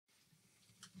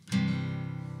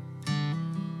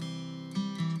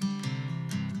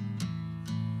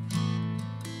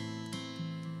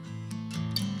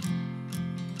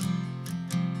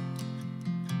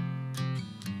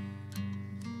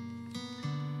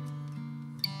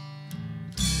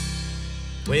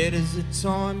Where does the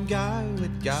time go?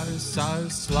 It goes so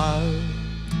slow.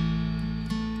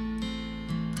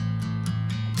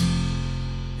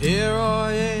 Here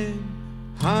I am,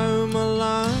 home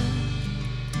alone.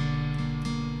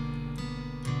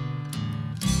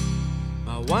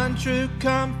 My one true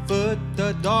comfort,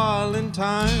 the dialing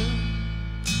tone.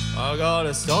 I got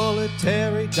a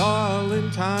solitary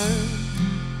dialing tone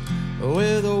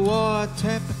with a wire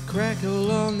tap a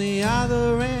crackle on the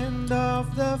other end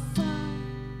of the phone.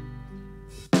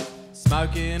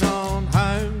 Smoking on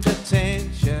home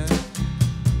detention,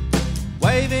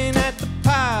 waving at the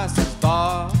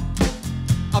passers-by.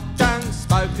 I've done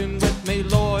spoken with me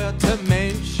lawyer to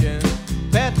mention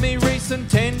about me recent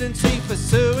tendency for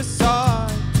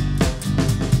suicide.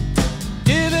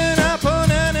 Giving up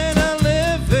on earning a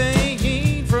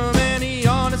living from any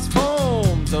honest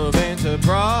forms of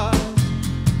enterprise.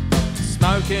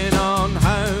 Smoking on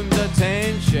home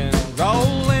detention,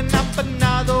 rolling up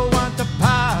another one to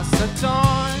pass the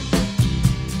time.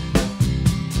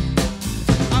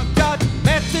 I've got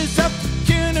methods of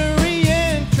pecuniary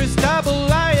interest, double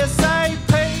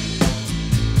ASAP,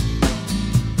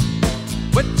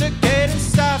 which are getting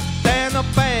stuffed down the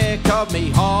back of me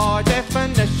high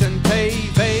definition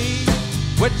TV,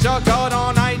 which I got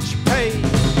on HP.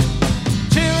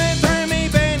 Chewing through me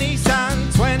Benny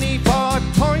Sun, 25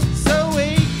 points a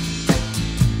week.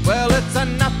 Well, it's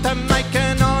enough to make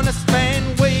an honest man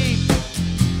weak.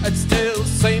 It still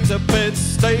seems a bit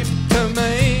steep to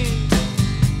me.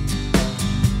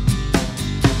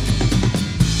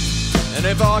 And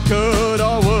if I could,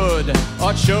 I would,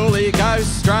 I'd surely go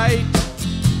straight.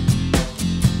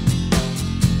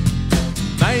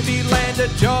 Maybe land a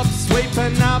job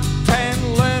sweeping up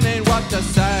and learning what to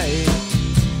say.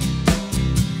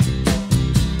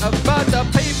 But the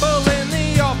people in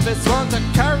the office want a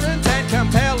current and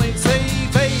compelling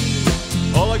CV.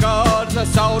 All I got is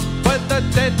assault with a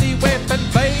deadly weapon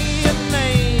B, and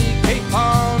they keep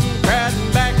on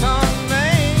crowding back on me.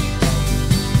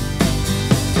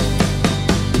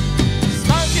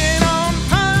 Smoking on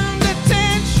home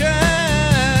detention,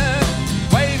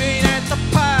 waving at the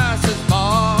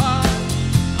passers-by.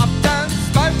 I've done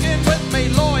spoken with me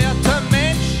lawyer to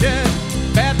mention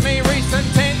about me recent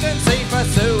tendency for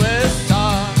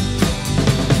suicide.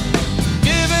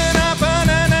 Giving up on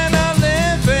earning a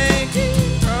living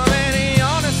from any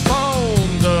honest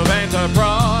forms of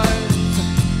enterprise.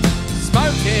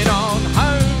 Smoking on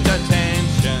home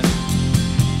detention,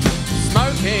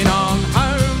 smoking on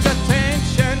home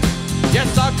detention.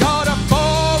 Yes, I got a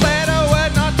four-letter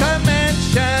word not to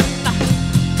mention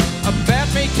about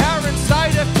me current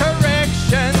state of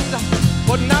correction.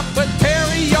 Putting up with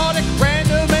periodic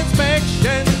random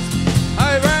inspections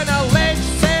over an alleged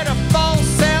set of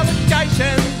false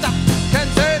allegations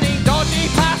concerning dodgy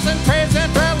past and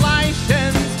present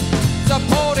relations,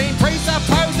 supporting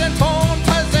presupposing porn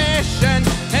possession,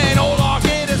 and all I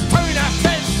get is tuna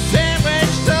fish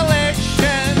sandwich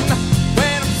selection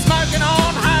when I'm smoking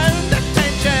on home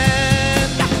detention.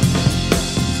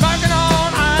 Smoking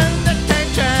on home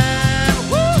detention.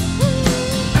 Woo-hoo.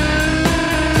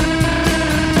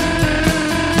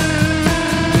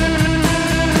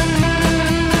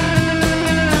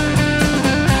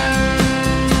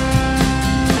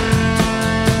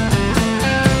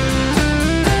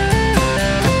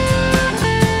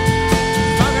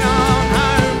 Smoking on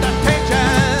home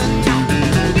detention.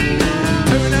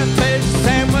 Tuna fish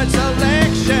sandwich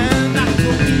selection.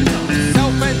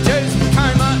 Self-induced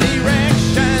coma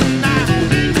erection.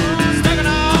 Smoking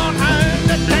on home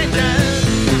detention.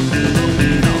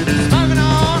 Smoking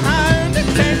on home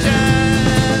detention.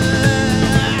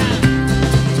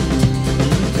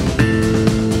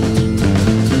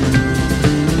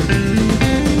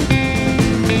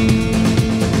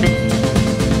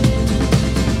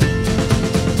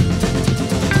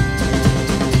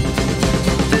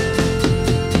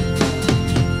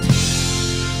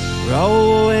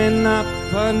 Rolling up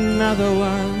another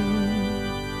one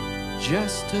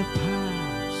just to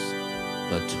pass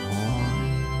the time.